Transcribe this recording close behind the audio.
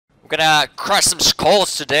Gonna crush some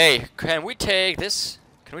skulls today. Can we take this?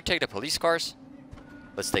 Can we take the police cars?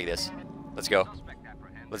 Let's take this. Let's go.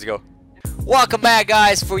 Let's go. Welcome back,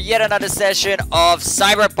 guys, for yet another session of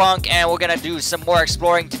Cyberpunk, and we're gonna do some more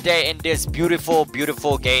exploring today in this beautiful,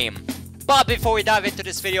 beautiful game. But before we dive into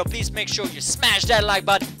this video, please make sure you smash that like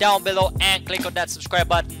button down below and click on that subscribe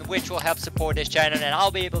button, which will help support this channel, and I'll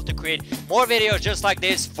be able to create more videos just like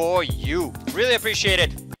this for you. Really appreciate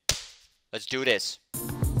it. Let's do this.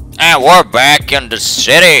 And we're back in the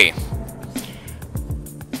city.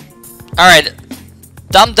 Alright.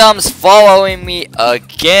 Dum-Dum's following me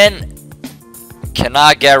again.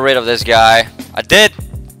 Cannot get rid of this guy. I did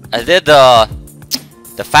the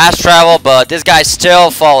fast travel, but this guy's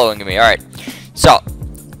still following me. Alright. So,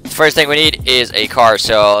 first thing we need is a car.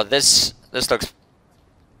 So this looks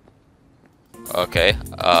okay.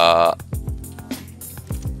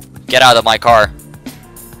 Get out of my car.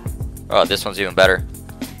 Oh, this one's even better.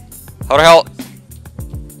 How the hell?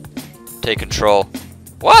 Take control.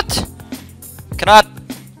 What? Cannot.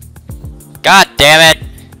 God damn it.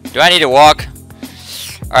 Do I need to walk?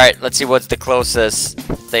 Alright, let's see what's the closest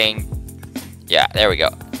thing. Yeah, there we go.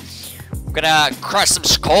 I'm gonna crush some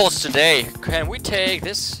skulls today. Can we take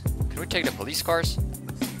this? Can we take the police cars?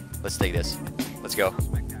 Let's take this. Let's go.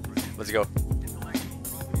 Let's go.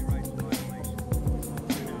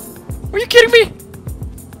 Are you kidding me?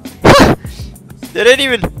 They didn't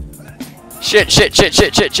even. Shit.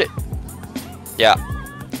 Yeah.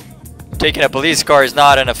 Taking a police car is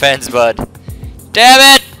not an offense, but. Damn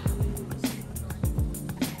it!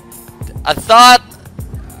 I thought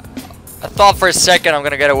for a second I'm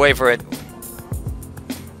gonna get away for it.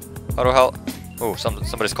 How the hell? Oh,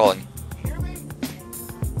 somebody's calling.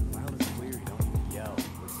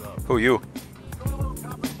 Who you?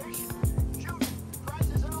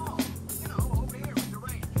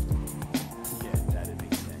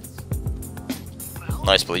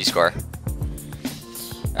 Nice police car.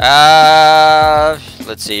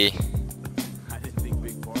 Let's see. I didn't think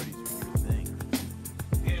big parties were your thing.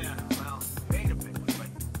 Yeah, well, they ain't a big one, but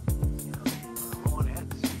you know, go on ahead.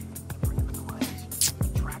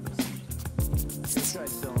 This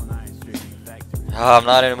guy's selling iron straight from the factory. I'm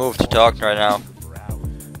not in the mood to talk right now.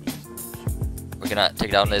 We're gonna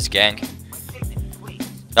take down this gang.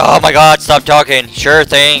 Oh my god, stop talking. Sure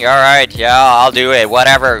thing. Alright, yeah, I'll do it.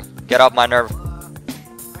 Whatever. Get off my nerve.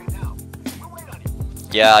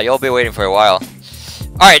 Yeah, you'll be waiting for a while.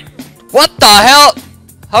 Alright. What the hell?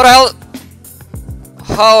 How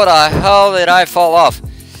the hell did I fall off?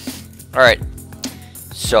 Alright.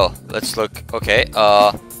 So, let's look. Okay,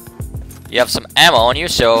 you have some ammo on you,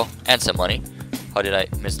 so, and some money. How did I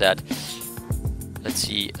miss that? Let's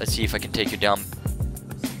see if I can take you down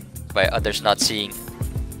by others not seeing.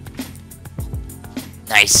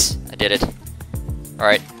 Nice. I did it.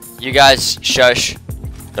 Alright. You guys, shush.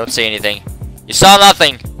 Don't say anything. You saw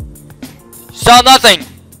nothing! You saw nothing!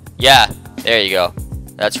 Yeah, there you go.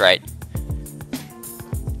 That's right.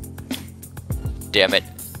 Damn it.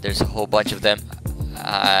 There's a whole bunch of them.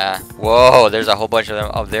 Whoa, there's a whole bunch of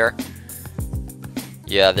them up there.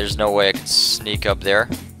 Yeah, there's no way I can sneak up there.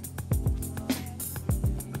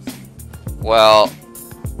 Well,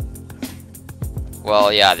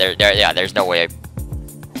 yeah, there's no way.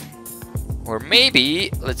 Or maybe,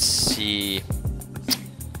 let's see.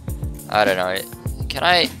 I don't know. Can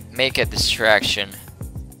I make a distraction?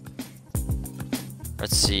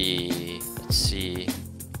 Let's see.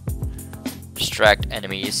 Distract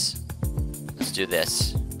enemies. Let's do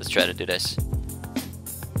this. Let's try to do this.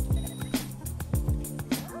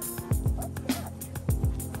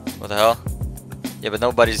 What the hell? Yeah, but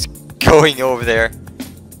nobody's going over there.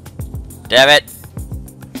 Damn it.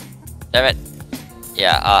 Damn it.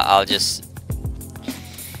 Yeah, I'll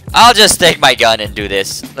just take my gun and do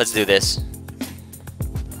this. Let's do this.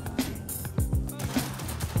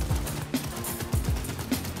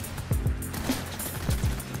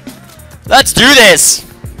 Let's do this.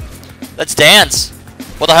 Let's dance.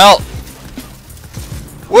 What the hell?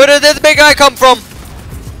 Where did this big guy come from?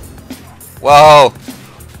 Whoa.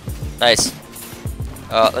 Nice.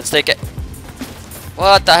 Let's take it.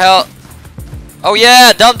 What the hell? Oh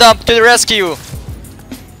yeah, Dum-Dum to the rescue.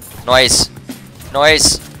 Nice.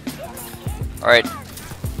 Nice. Alright.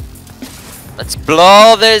 Let's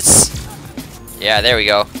blow this. Yeah, there we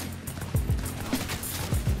go.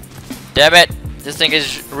 Damn it. This thing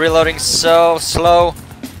is reloading so slow.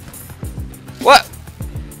 What?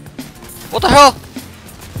 What the hell?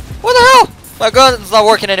 What the hell? My gun's not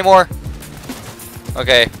working anymore.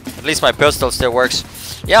 Okay. At least my pistol still works.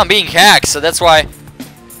 Yeah, I'm being hacked, so that's why.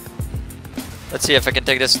 Let's see if I can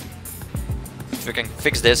take this. If we can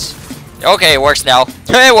fix this. Okay, it works now.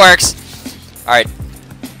 It works. Alright.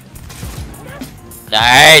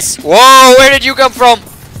 Nice. Whoa, where did you come from?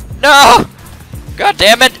 No! God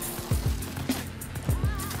damn it.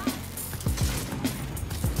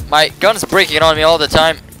 My gun's breaking on me all the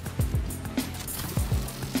time.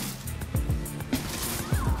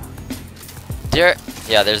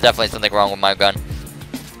 Yeah, there's definitely something wrong with my gun.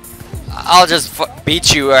 I'll just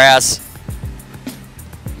beat you, ass.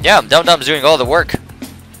 Yeah, Dum Dum's doing all the work.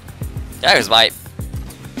 Yeah, because my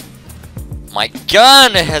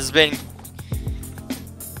gun has been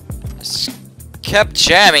kept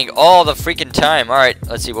jamming all the freaking time. Alright,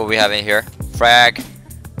 let's see what we have in here. Frag.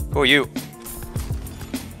 Who are you?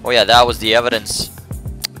 Oh yeah, that was the evidence.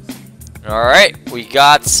 Alright, we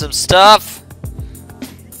got some stuff.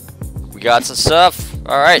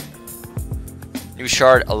 Alright. New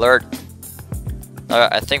shard alert.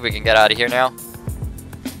 I think we can get out of here now.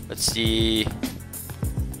 Let's see.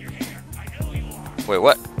 Wait,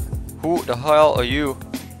 what? Who the hell are you?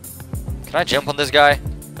 Can I jump on this guy?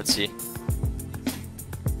 Let's see.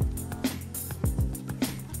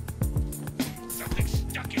 Something's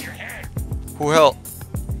stuck in your head. Who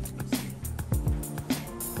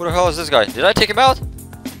the hell is this guy? Did I take him out?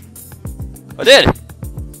 I did!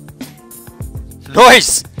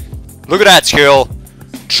 Nice! Look at that skill!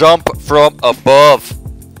 Jump from above.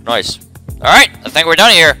 Nice. Alright, I think we're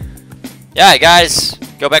done here. Yeah, guys,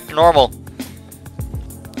 go back to normal.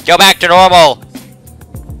 Go back to normal!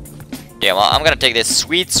 Yeah, well, I'm gonna take this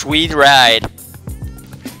sweet, sweet ride.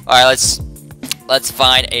 Alright, let's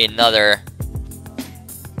find another.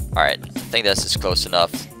 Alright, I think this is close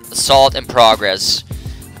enough. Assault in progress.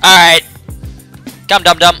 Alright. Come,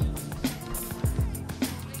 Dum Dum.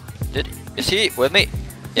 Is he with me?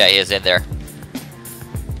 Yeah, he is in there.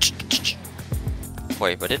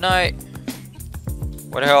 Wait, but didn't I?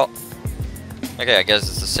 What the hell? Okay, I guess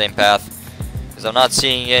it's the same path. Because I'm not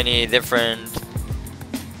seeing any different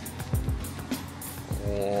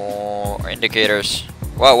indicators.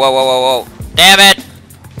 Whoa, whoa, whoa, whoa, whoa! Damn it!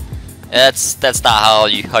 That's not how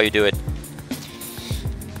you do it.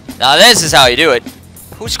 Now this is how you do it.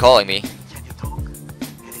 Who's calling me? Can you talk?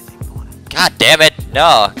 It is important. God damn it!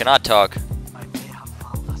 No, I cannot talk. I may have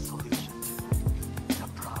found a solution to the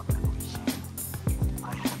problem we share.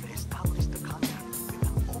 I have established a contact with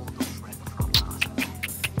an old friend from us.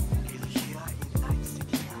 He's here in Night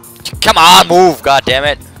City now. Come on, move! God damn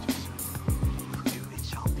it! You will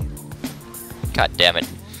help people. God damn it!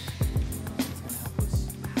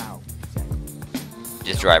 How exactly?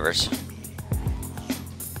 Just drivers.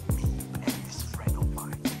 Me and this friend of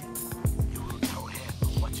mine. You will tell him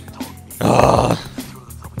what you told me. Ugh. The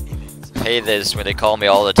truth of events. I hate this when they call me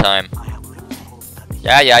all the time. I have little hope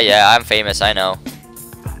that Yeah, I'm famous, I know.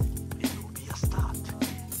 it will be a start.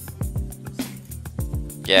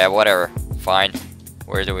 Yeah, whatever. Fine.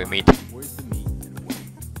 Where do we meet? Where's the meet and when?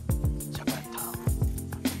 Japantown.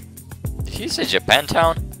 Did he say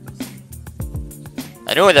Japantown?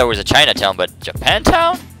 I knew there was a Chinatown, but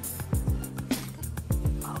Japantown?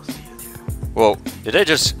 I'll see you there. Whoa, did they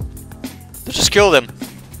just kill them?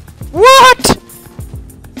 What?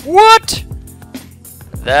 What?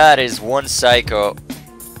 That is one psycho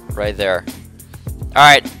right there.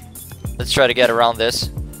 Alright, let's try to get around this.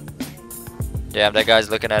 Damn, that guy's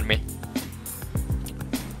looking at me.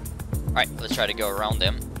 Alright, let's try to go around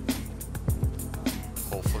them.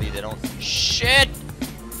 Hopefully they don't. Shit!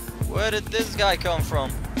 Where did this guy come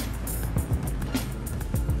from?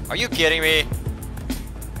 Are you kidding me?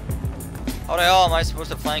 How the hell am I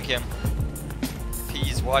supposed to flank him if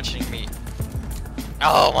he's watching me?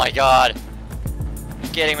 Oh my god! Are you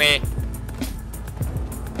kidding me?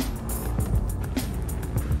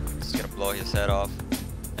 Just gonna blow his head off.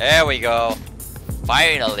 There we go!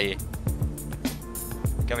 Finally!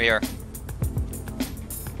 Come here.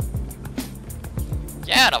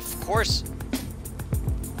 Yeah, and of course.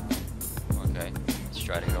 Okay, let's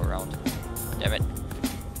try to go around. Damn it.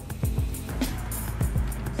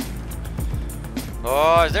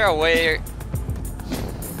 Oh, is there a way?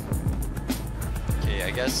 Okay,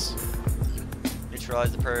 I guess.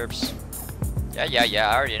 Neutralize the perps. Yeah,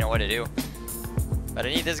 I already know what to do. But I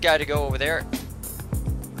need this guy to go over there.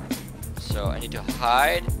 So I need to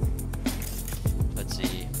hide. Let's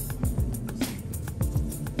see.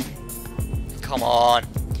 Come on.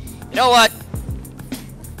 You know what?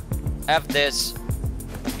 F this.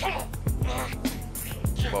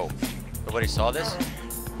 Whoa. Nobody saw this?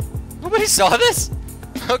 Nobody saw this?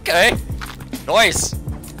 Okay. Nice.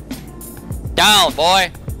 Down, boy.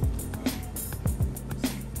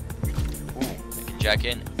 Ooh, I can jack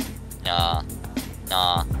in. Nah.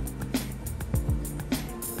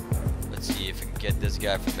 Let's see if I can get this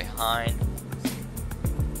guy from behind.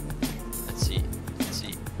 Let's see. Let's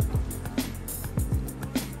see.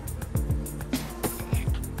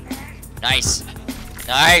 Nice.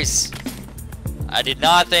 Nice. I did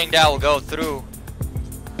not think that would go through,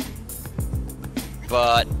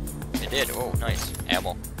 but it did. Oh, nice.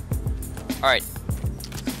 Ammo. Alright.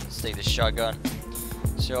 Let's take the shotgun.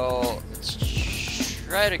 So, let's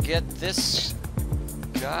try to get this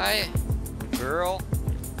guy. Girl.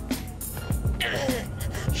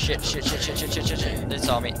 Shit. They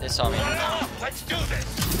saw me. They saw me. Let's do this.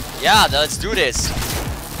 Yeah, let's do this.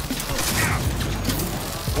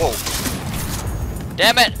 Whoa.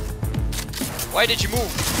 Damn it. Why did you move?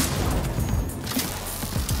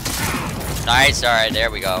 Nice. Alright,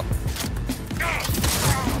 there we go.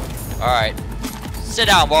 Alright. Sit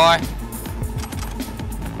down, boy.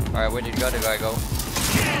 Alright, where did you go? Did I go?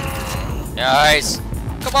 Nice.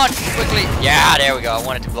 Come on, quickly. Yeah, there we go. I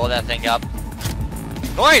wanted to blow that thing up.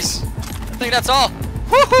 Nice. I think that's all.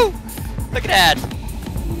 Woohoo! Look at that.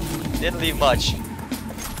 Didn't leave much.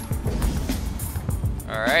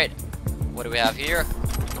 Alright. What do we have here?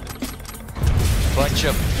 Bunch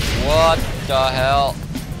of... What the hell?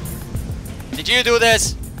 Did you do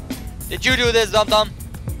this? Did you do this, dum-dum?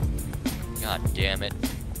 God damn it.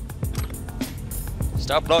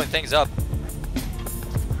 Stop blowing things up.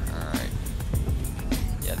 Alright.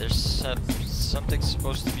 Yeah, there's something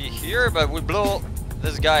supposed to be here, but we blow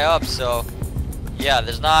this guy up, so... Yeah,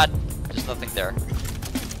 there's nothing there.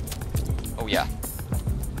 Oh yeah.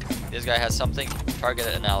 This guy has something. Target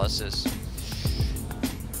analysis.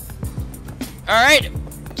 Alright.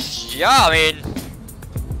 Yeah, I mean...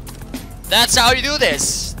 That's how you do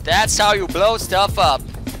this. That's how you blow stuff up.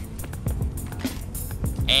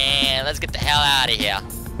 And let's get the hell out of here.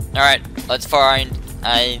 Alright, let's find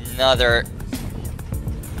another...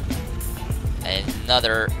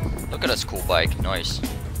 Look at this cool bike. Nice.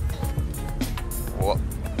 Whoa.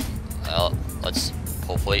 Well, let's...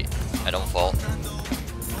 Hopefully, I don't fall.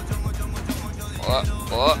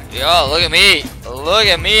 Whoa. Yo, look at me. Look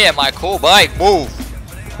at me and my cool bike. Move.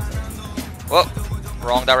 Whoa.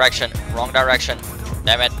 Wrong direction. Wrong direction.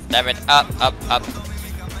 Damn it. Up.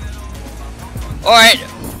 Alright.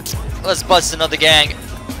 Let's bust another gang. I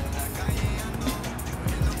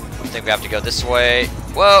think we have to go this way.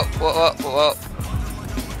 Whoa.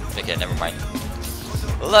 Okay, never mind.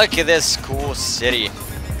 Look at this cool city.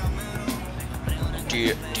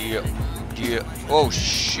 Oh,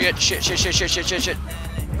 shit.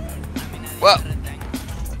 Whoa.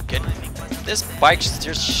 Get this bike's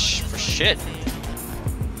just for shit.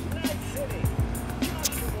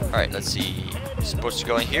 Alright, let's see. Supposed to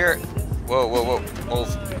go in here. Whoa.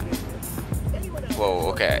 Move. Whoa,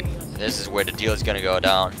 okay. This is where the deal is gonna go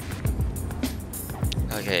down.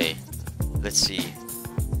 Okay. Let's see.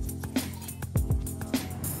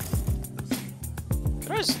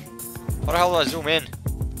 How the hell do I zoom in?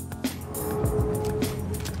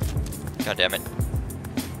 God damn it.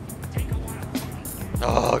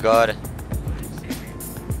 Oh god.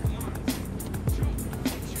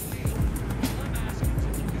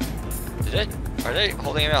 Are they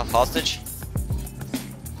holding him hostage?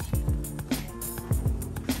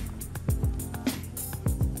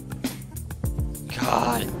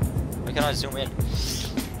 God. Why can't I zoom in?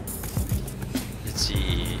 Let's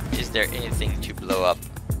see. Is there anything to blow up?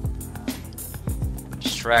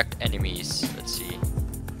 Distract enemies. Let's see.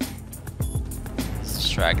 Let's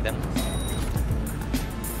distract them.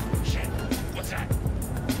 Shit. What's that?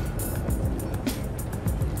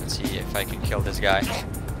 Let's see if I can kill this guy.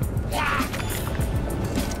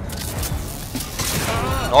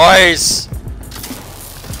 Nice!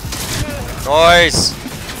 Nice!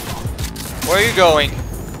 Where are you going?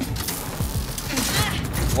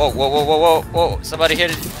 Whoa. Somebody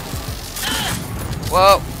hit it.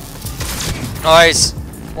 Whoa. Nice.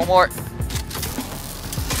 One more.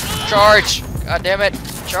 Charge. God damn it.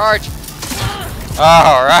 Charge.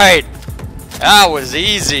 Alright. That was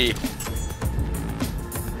easy.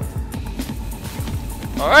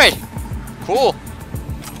 Alright. Cool.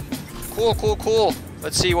 Cool.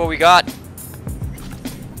 Let's see what we got.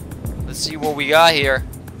 Let's see what we got here.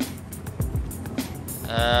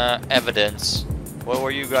 Evidence. What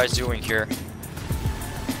were you guys doing here?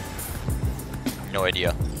 No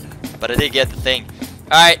idea. But I did get the thing.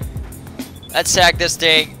 Alright. Let's hack this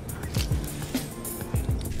thing.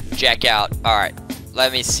 Check out. Alright.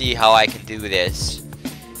 Let me see how I can do this.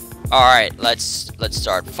 Alright, let's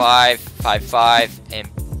start. 5 and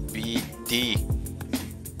BD.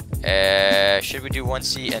 Should we do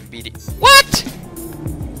 1C and BD? What?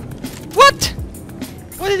 What?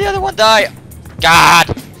 Why did the other one die?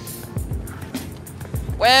 God!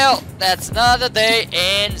 Well, that's another day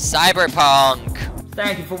in Cyberpunk.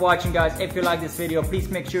 Thank you for watching, guys. If you like this video, please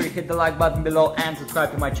make sure you hit the like button below and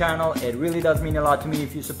subscribe to my channel. It really does mean a lot to me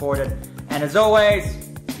if you support it. And as always,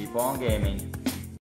 keep on gaming.